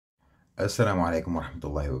Assalamu alaikum wa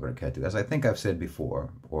rahmatullahi wa barakatuh. As I think I've said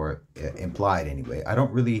before, or implied anyway,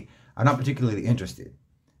 I'm not particularly interested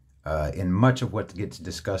in much of what gets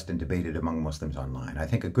discussed and debated among Muslims online. I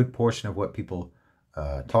think a good portion of what people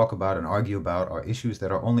talk about and argue about are issues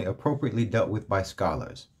that are only appropriately dealt with by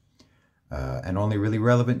scholars and only really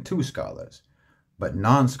relevant to scholars. But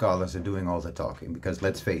non-scholars are doing all the talking because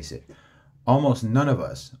let's face it, almost none of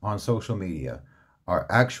us on social media are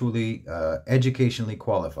actually educationally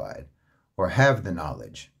qualified or have the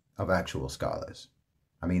knowledge of actual scholars.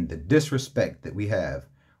 I mean, the disrespect that we have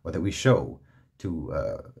or that we show to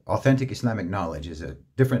authentic Islamic knowledge is a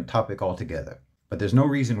different topic altogether. But there's no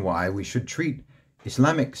reason why we should treat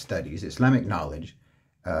Islamic studies, Islamic knowledge,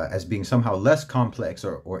 as being somehow less complex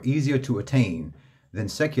or easier to attain than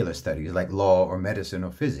secular studies like law or medicine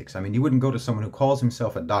or physics. I mean, you wouldn't go to someone who calls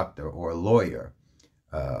himself a doctor or a lawyer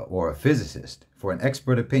or a physicist for an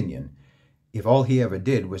expert opinion if all he ever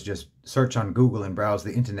did was just search on Google and browse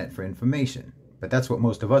the internet for information. But that's what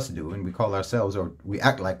most of us do, and we call ourselves, or we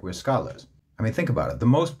act like we're scholars. I mean, think about it. The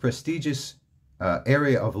most prestigious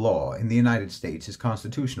area of law in the United States is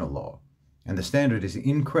constitutional law, and the standard is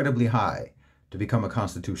incredibly high to become a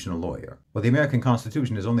constitutional lawyer. Well, the American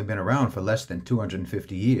Constitution has only been around for less than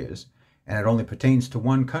 250 years, and it only pertains to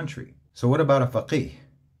one country. So what about a faqih?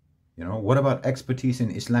 You know, what about expertise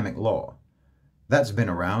in Islamic law? That's been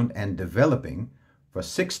around and developing for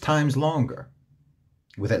 6 times longer,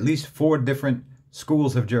 with at least 4 different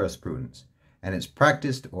schools of jurisprudence, and it's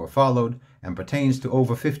practiced or followed and pertains to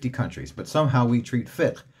over 50 countries. But somehow we treat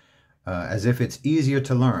fiqh as if it's easier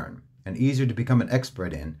to learn and easier to become an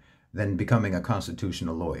expert in than becoming a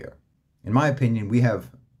constitutional lawyer. In my opinion, we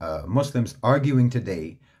have Muslims arguing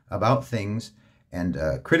today about things and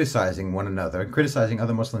criticizing one another and criticizing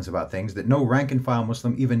other Muslims about things that no rank and file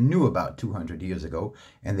Muslim even knew about 200 years ago,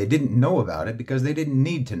 and they didn't know about it because they didn't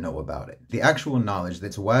need to know about it. The actual knowledge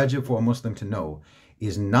that's wajib for a Muslim to know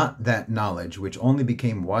is not that knowledge which only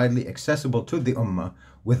became widely accessible to the ummah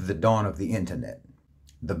with the dawn of the internet.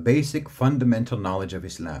 The basic fundamental knowledge of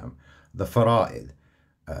Islam, the fara'id,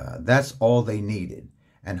 that's all they needed.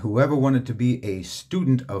 And whoever wanted to be a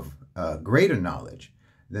student of greater knowledge,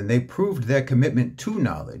 then they proved their commitment to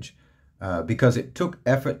knowledge because it took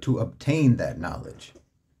effort to obtain that knowledge.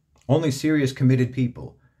 Only serious committed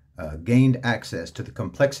people gained access to the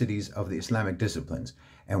complexities of the Islamic disciplines.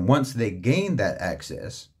 And once they gained that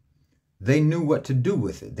access, they knew what to do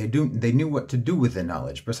with it. They knew what to do with the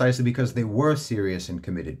knowledge precisely because they were serious and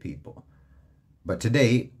committed people. But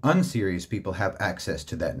today, unserious people have access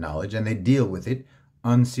to that knowledge and they deal with it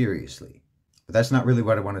unseriously. But that's not really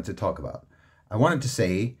what I wanted to talk about. I wanted to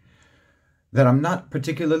say that I'm not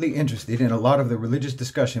particularly interested in a lot of the religious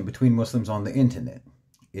discussion between Muslims on the internet.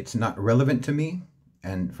 It's not relevant to me,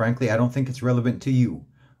 and frankly, I don't think it's relevant to you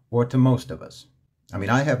or to most of us. I mean,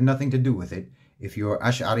 I have nothing to do with it if you're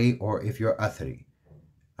Ash'ari or if you're Athari.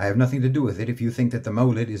 I have nothing to do with it if you think that the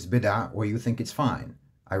Mawlid is bid'ah or you think it's fine.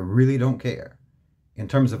 I really don't care. In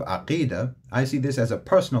terms of Aqidah, I see this as a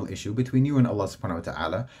personal issue between you and Allah subhanahu wa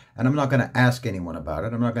ta'ala, and I'm not going to ask anyone about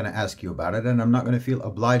it, I'm not going to ask you about it, and I'm not going to feel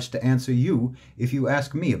obliged to answer you if you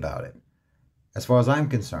ask me about it. As far as I'm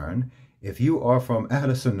concerned, if you are from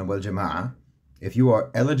Ahl Sunnah wal Jama'ah, if you are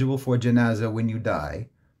eligible for janazah when you die,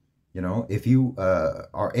 you know, if you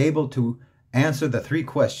are able to answer the 3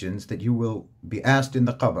 questions that you will be asked in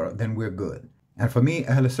the qabr, then we're good. And for me,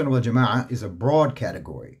 Ahl Sunnah wal Jama'ah is a broad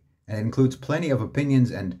category. And it includes plenty of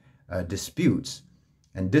opinions and disputes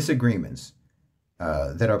and disagreements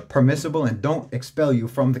that are permissible and don't expel you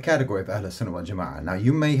from the category of Ahl Sunnah wal Jama'ah. Now,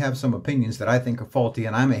 you may have some opinions that I think are faulty,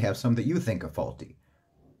 and I may have some that you think are faulty.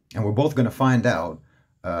 And we're both going to find out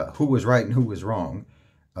who was right and who was wrong,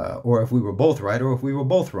 or if we were both right or if we were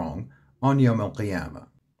both wrong on Yawm al-Qiyamah.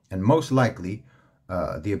 And most likely,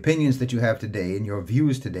 the opinions that you have today and your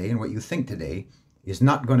views today and what you think today is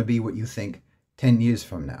not going to be what you think 10 years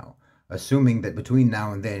from now, assuming that between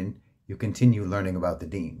now and then you continue learning about the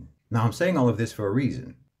deen. Now, I'm saying all of this for a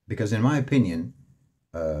reason, because in my opinion,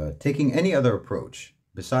 taking any other approach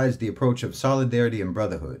besides the approach of solidarity and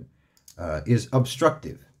brotherhood is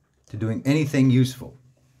obstructive to doing anything useful.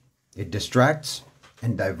 It distracts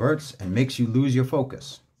and diverts and makes you lose your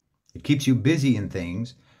focus. It keeps you busy in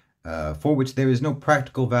things for which there is no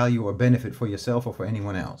practical value or benefit for yourself or for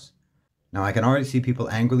anyone else. Now, I can already see people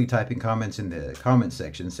angrily typing comments in the comment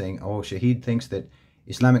section saying, oh, Shaheed thinks that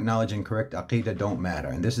Islamic knowledge and correct Aqidah don't matter.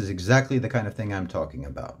 And this is exactly the kind of thing I'm talking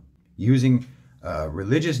about. Using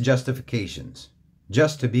religious justifications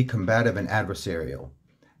just to be combative and adversarial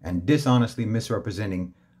and dishonestly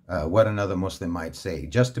misrepresenting what another Muslim might say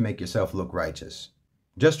just to make yourself look righteous.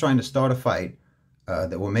 Just trying to start a fight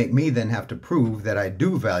that will make me then have to prove that I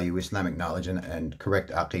do value Islamic knowledge and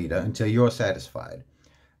correct Aqidah until you're satisfied.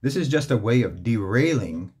 This is just a way of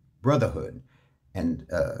derailing brotherhood and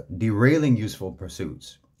derailing useful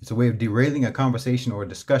pursuits. It's a way of derailing a conversation or a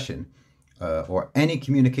discussion or any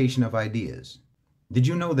communication of ideas. Did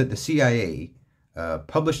you know that the CIA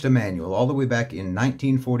published a manual all the way back in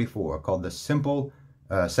 1944 called the Simple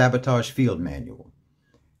Sabotage Field Manual?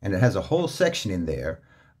 And it has a whole section in there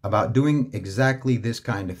about doing exactly this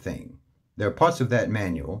kind of thing. There are parts of that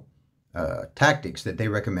manual, tactics that they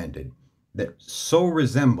recommended, that so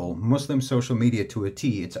resemble Muslim social media to a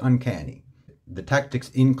T, it's uncanny. The tactics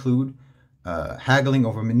include haggling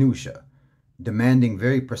over minutiae, demanding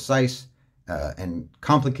very precise and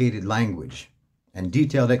complicated language, and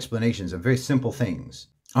detailed explanations of very simple things,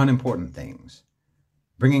 unimportant things,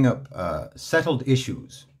 bringing up settled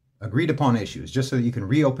issues, agreed upon issues, just so that you can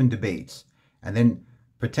reopen debates, and then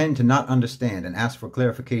pretend to not understand and ask for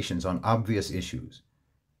clarifications on obvious issues.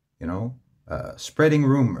 You know, spreading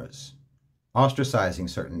rumors, ostracizing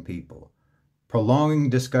certain people, prolonging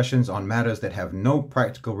discussions on matters that have no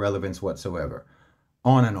practical relevance whatsoever,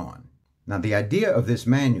 on and on. Now, the idea of this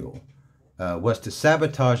manual was to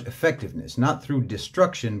sabotage effectiveness, not through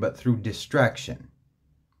destruction, but through distraction,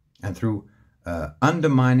 and through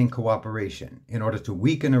undermining cooperation in order to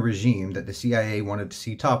weaken a regime that the CIA wanted to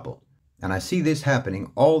see toppled. And I see this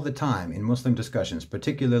happening all the time in Muslim discussions,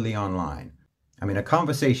 particularly online. I mean, a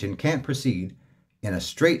conversation can't proceed in a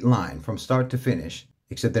straight line from start to finish,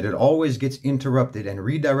 except that it always gets interrupted and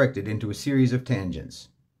redirected into a series of tangents.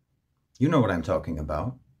 You know what I'm talking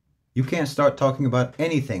about. You can't start talking about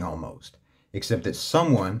anything almost, except that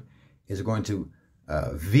someone is going to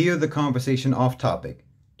veer the conversation off topic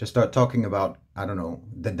to start talking about, I don't know,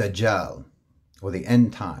 the Dajjal or the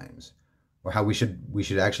end times, or how we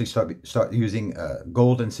should actually start using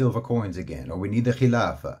gold and silver coins again, or we need the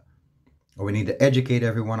Khilafah, or we need to educate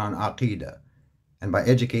everyone on Aqidah. And by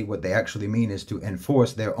educate, what they actually mean is to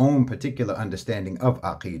enforce their own particular understanding of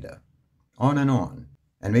Aqidah. On and on.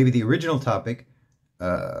 And maybe the original topic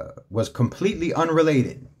was completely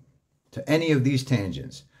unrelated to any of these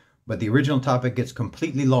tangents, but the original topic gets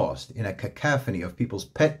completely lost in a cacophony of people's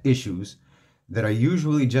pet issues that are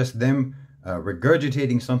usually just them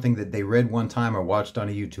regurgitating something that they read one time or watched on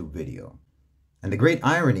a YouTube video. And the great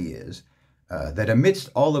irony is that amidst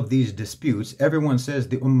all of these disputes, everyone says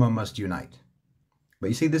the Ummah must unite. But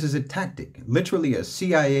you see, this is a tactic, literally a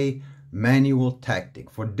CIA manual tactic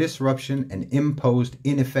for disruption and imposed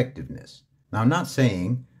ineffectiveness. Now, I'm not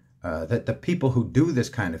saying that the people who do this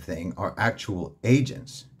kind of thing are actual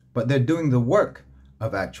agents, but they're doing the work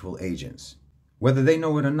of actual agents, whether they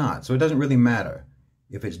know it or not. So it doesn't really matter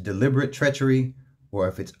if it's deliberate treachery or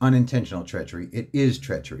if it's unintentional treachery. It is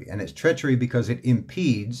treachery, and it's treachery because it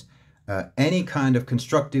impedes any kind of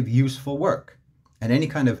constructive, useful work and any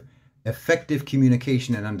kind of effective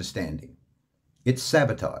communication and understanding. It's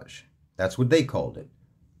sabotage. That's what they called it.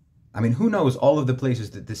 I mean, who knows all of the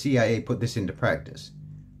places that the CIA put this into practice?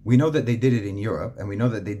 We know that they did it in Europe, and we know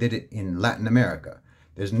that they did it in Latin America.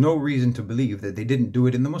 There's no reason to believe that they didn't do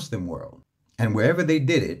it in the Muslim world. And wherever they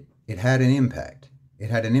did it, it had an impact. It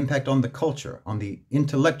had an impact on the culture, on the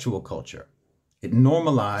intellectual culture. It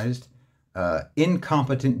normalized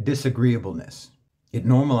incompetent disagreeableness. It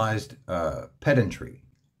normalized pedantry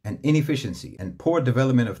and inefficiency and poor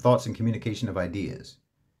development of thoughts and communication of ideas.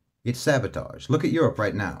 It's sabotage. Look at Europe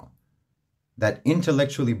right now. That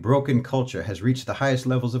intellectually broken culture has reached the highest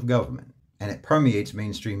levels of government, and it permeates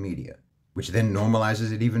mainstream media, which then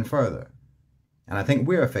normalizes it even further. And I think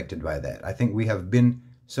we're affected by that. I think we have been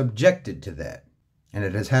subjected to that, and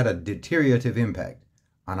it has had a deteriorative impact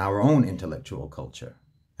on our own intellectual culture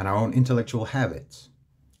and our own intellectual habits.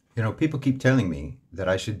 You know, people keep telling me that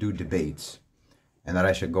I should do debates and that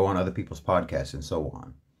I should go on other people's podcasts and so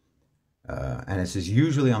on. And this is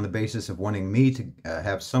usually on the basis of wanting me to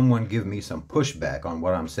have someone give me some pushback on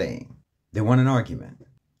what I'm saying. They want an argument.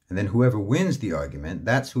 And then whoever wins the argument,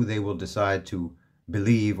 that's who they will decide to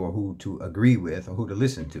believe or who to agree with or who to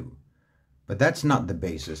listen to. But that's not the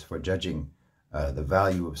basis for judging the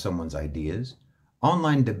value of someone's ideas.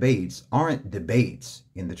 Online debates aren't debates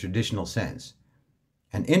in the traditional sense.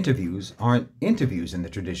 And interviews aren't interviews in the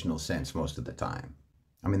traditional sense most of the time.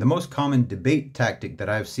 I mean, the most common debate tactic that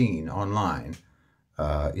I've seen online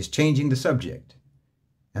is changing the subject.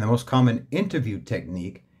 And the most common interview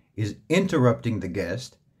technique is interrupting the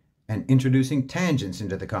guest and introducing tangents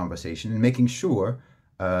into the conversation and making sure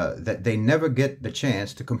that they never get the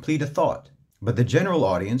chance to complete a thought. But the general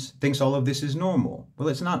audience thinks all of this is normal. Well,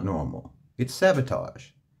 it's not normal. It's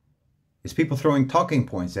sabotage. It's people throwing talking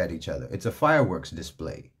points at each other. It's a fireworks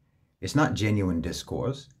display. It's not genuine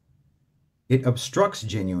discourse. It obstructs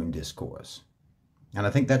genuine discourse. And I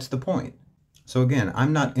think that's the point. So again,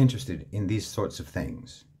 I'm not interested in these sorts of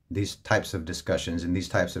things, these types of discussions and these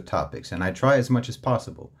types of topics. And I try as much as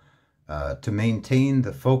possible to maintain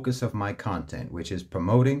the focus of my content, which is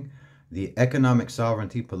promoting the economic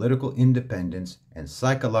sovereignty, political independence, and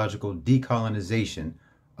psychological decolonization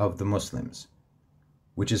of the Muslims.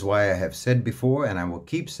 Which is why I have said before, and I will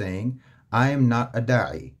keep saying, I am not a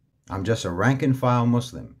da'i. I'm just a rank and file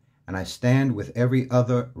Muslim, and I stand with every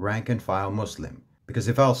other rank and file Muslim. Because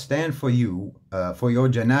if I'll stand for you, for your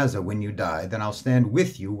janazah when you die, then I'll stand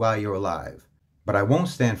with you while you're alive. But I won't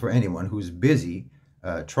stand for anyone who's busy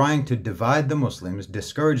trying to divide the Muslims,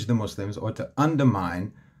 discourage the Muslims, or to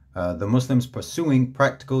undermine the Muslims pursuing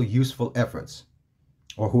practical, useful efforts.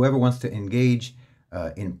 Or whoever wants to engage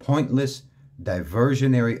in pointless,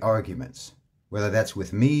 diversionary arguments, whether that's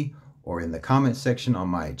with me or in the comment section on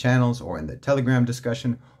my channels or in the Telegram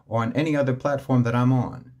discussion or on any other platform that I'm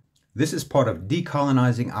on. This is part of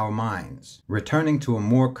decolonizing our minds, returning to a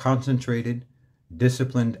more concentrated,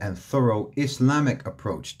 disciplined, and thorough Islamic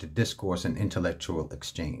approach to discourse and intellectual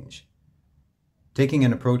exchange. Taking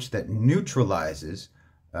an approach that neutralizes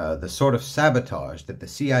the sort of sabotage that the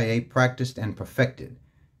CIA practiced and perfected.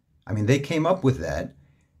 I mean, they came up with that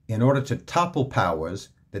in order to topple powers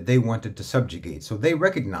that they wanted to subjugate. So they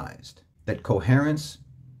recognized that coherence,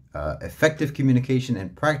 effective communication,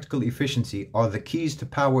 and practical efficiency are the keys to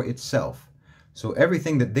power itself. So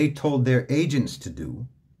everything that they told their agents to do,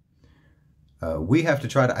 we have to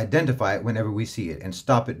try to identify it whenever we see it and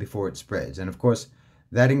stop it before it spreads. And of course,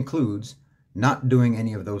 that includes not doing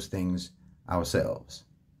any of those things ourselves.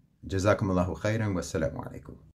 Jazakumullahu khairan wa assalamu alaikum.